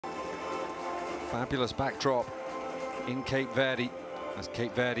Fabulous backdrop in Cape Verde as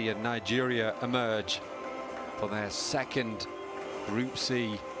Cape Verde and Nigeria emerge for their second Group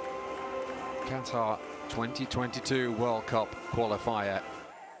C Qatar 2022 World Cup qualifier.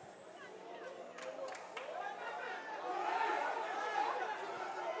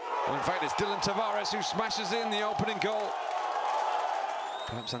 Well, in fact, it's Dylan Tavares who smashes in the opening goal.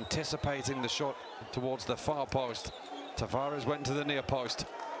 Perhaps anticipating the shot towards the far post. Tavares went to the near post,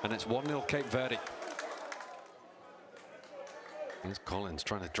 and it's 1-0 Cape Verde. Here's Collins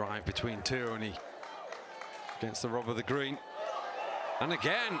trying to drive between two, and he against the rub of the green. And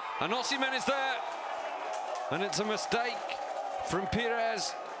again, and Osimhen is there. And it's a mistake from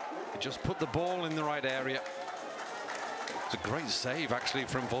Pires. He just put the ball in the right area. It's a great save, actually,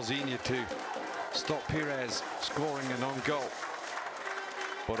 from Vozinha to stop Pires scoring an own goal.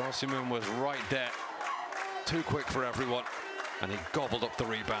 But Osimhen was right there. Too quick for everyone, and he gobbled up the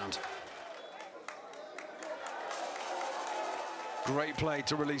rebound. Great play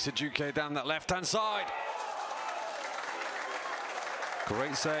to release Ajuke down that left-hand side.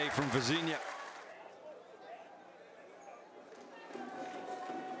 Great save from Vozinha.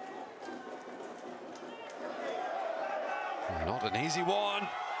 Not an easy one.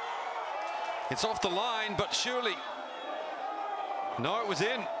 It's off the line, but surely. No, it was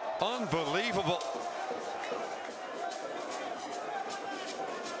in. Unbelievable.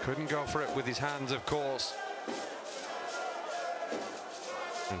 Couldn't go for it with his hands, of course.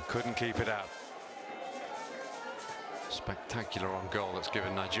 And couldn't keep it out. Spectacular on goal that's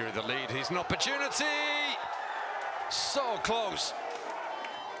given Nigeria the lead. Here's an opportunity. So close.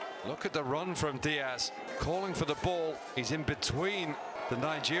 Look at the run from Diaz, calling for the ball. He's in between the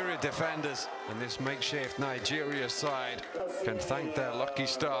Nigeria defenders, and this makeshift Nigeria side can thank their lucky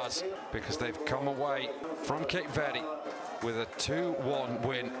stars because they've come away from Cape Verde with a 2-1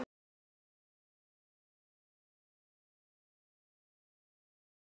 win.